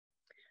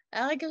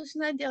Hare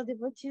Krishna, dear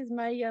devotees,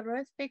 my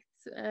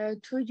respects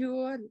to you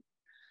all.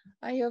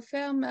 I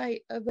offer my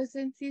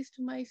obeisances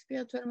to my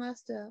spiritual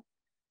master,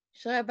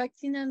 Srila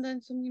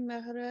Bhaktinandan Swami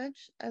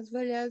Maharaj, as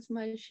well as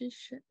my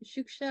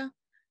Shiksha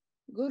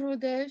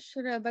Gurudev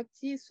Srila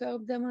Bhakti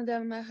Swarup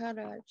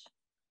Maharaj.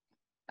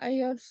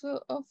 I also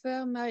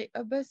offer my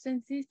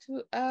obeisances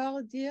to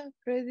our dear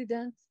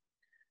President,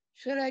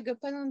 Srila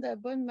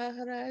Gopananda Bon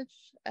Maharaj,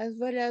 as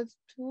well as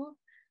to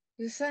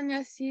the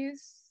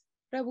sannyasis,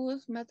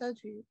 Prabhus,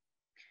 Mataji.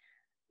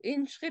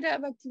 In Srila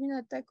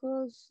Bhaktivinoda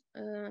Thakur's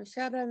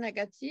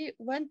Sharanagati,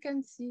 one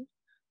can see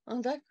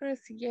and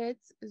appreciate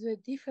the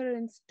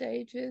different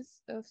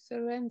stages of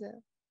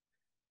surrender.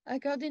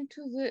 According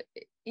to the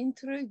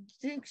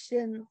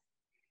introduction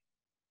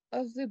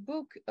of the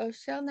book of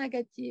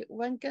Sharanagati,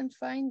 one can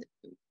find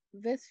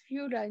these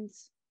few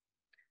lines.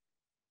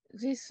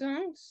 The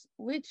songs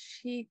which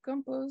he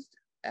composed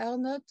are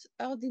not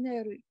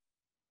ordinary.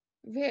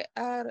 They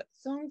are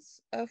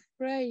songs of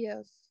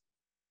prayers.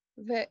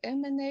 They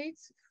emanate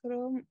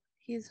from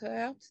his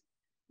heart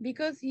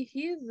because he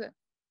is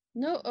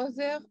no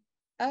other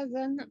as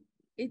an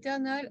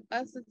eternal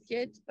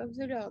associate of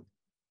the Lord.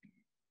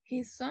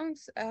 His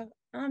songs are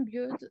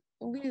imbued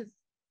with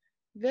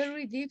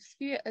very deep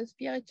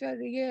spiritual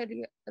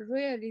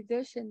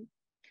realization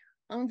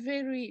and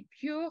very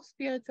pure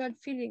spiritual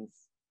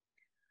feelings.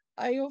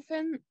 I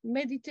often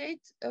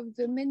meditate of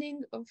the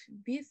meaning of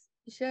this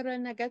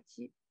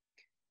Sharanagati,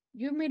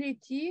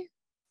 humility,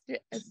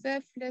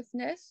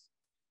 selflessness,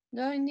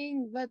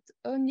 knowing that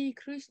only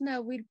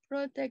Krishna will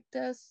protect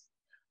us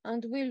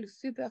and will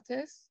support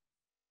us,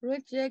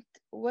 reject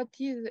what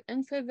is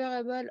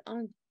unfavorable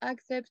and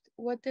accept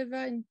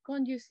whatever is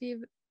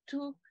conducive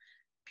to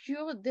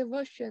pure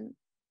devotion.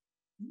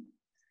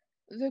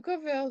 The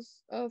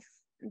covers of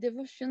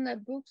devotional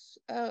books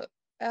are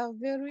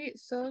very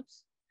sought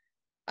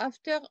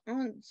after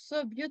and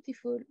so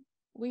beautiful.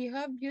 We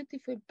have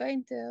beautiful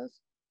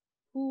painters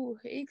who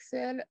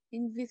excel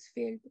in this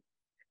field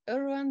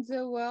around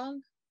the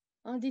world,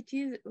 and it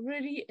is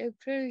really a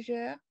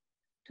pleasure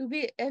to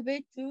be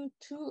able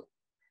to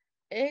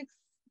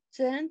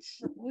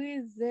exchange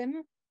with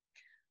them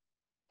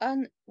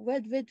on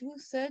what they do,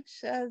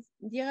 such as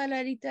Dira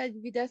Lalita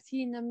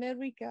Dividasi in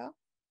America,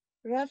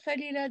 Rasa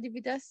Lila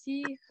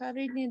Dividasi,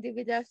 Harini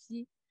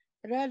Dividasi,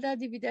 Radha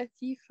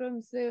Dividasi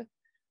from the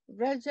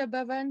Raja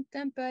Bhavan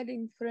Temple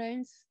in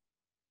France,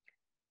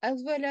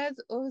 as well as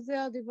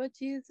other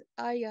devotees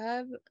I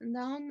have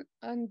known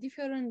on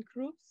different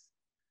groups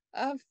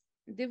of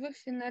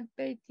devotional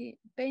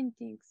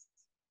paintings.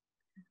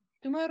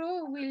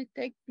 Tomorrow will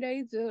take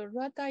place the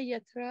Ratha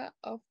Yatra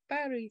of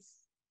Paris.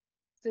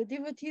 The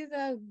devotees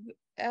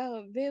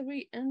are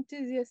very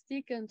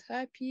enthusiastic and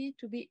happy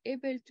to be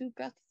able to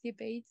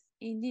participate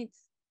in it.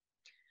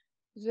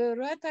 The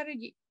Ratha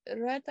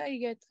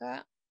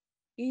Yatra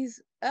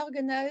is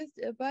organized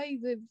by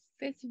the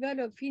Festival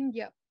of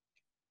India.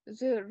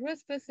 The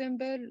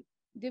responsible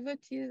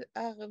devotees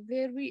are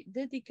very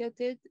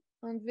dedicated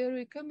and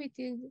very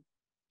committed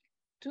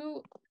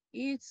to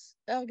its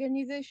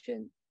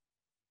organization.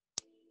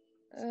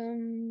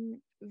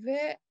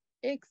 They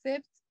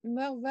accept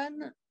more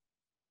than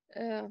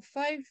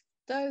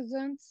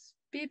 5,000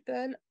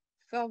 people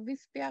for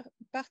this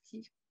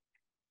party.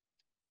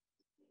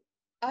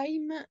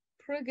 I'm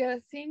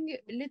progressing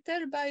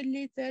little by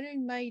little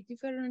in my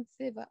different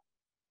seva,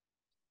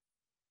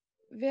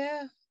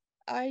 where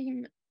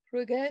I'm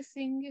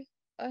progressing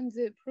on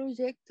the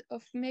project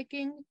of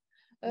making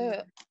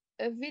a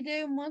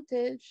video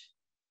montage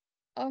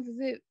of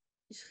the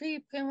Sri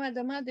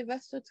Premadama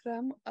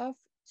Devastotram of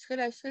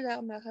Srila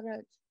Srila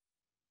Maharaj.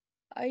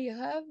 I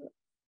have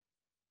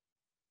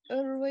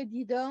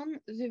already done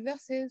the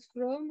verses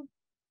from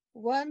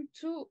 1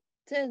 to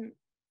 10,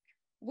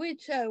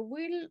 which I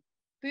will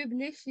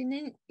publish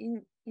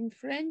in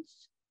French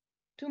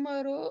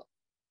tomorrow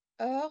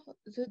or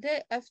the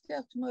day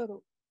after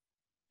tomorrow.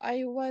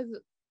 I was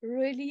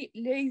really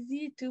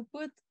lazy to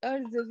put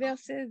all the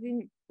verses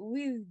in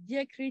with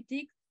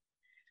diacritics,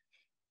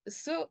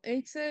 so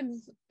it's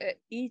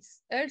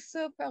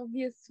also for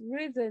this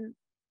reason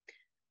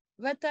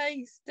that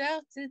I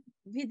started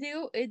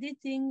video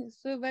editing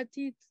so that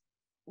it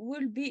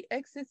will be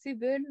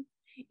accessible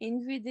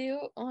in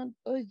video and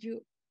audio.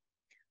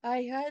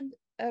 I had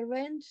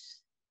arranged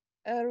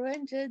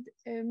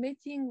a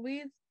meeting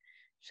with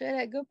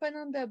Srila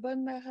Gopananda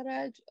Bon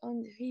Maharaj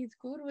and his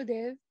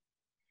Gurudev,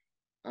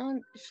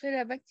 and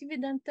Srila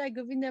Bhaktivedanta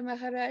Govinda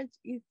Maharaj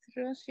is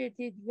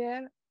translated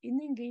there in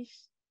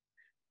English.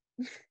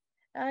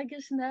 Hare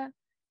Krishna,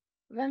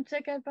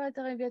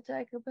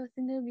 Vanchakapataravyata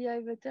Kripasindhu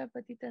Vyayvata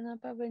Patitanam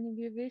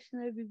Pavanibhyo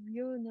Vaishnava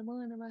Bhyo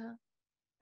Namo Namaha.